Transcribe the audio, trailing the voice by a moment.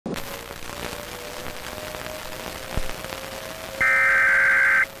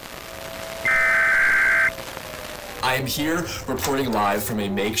I am here reporting live from a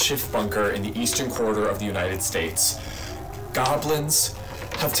makeshift bunker in the eastern quarter of the United States. Goblins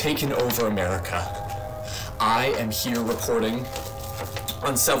have taken over America. I am here reporting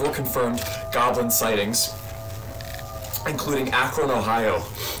on several confirmed goblin sightings, including Akron, Ohio,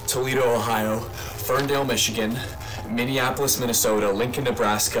 Toledo, Ohio, Ferndale, Michigan, Minneapolis, Minnesota, Lincoln,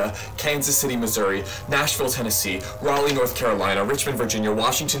 Nebraska, Kansas City, Missouri, Nashville, Tennessee, Raleigh, North Carolina, Richmond, Virginia,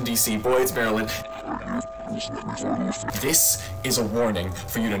 Washington, D.C., Boyds, Maryland. This is a warning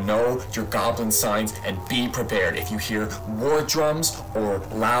for you to know your goblin signs and be prepared. If you hear war drums or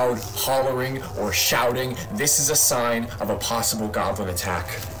loud hollering or shouting, this is a sign of a possible goblin attack.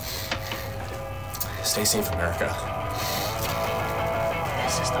 Stay safe, America.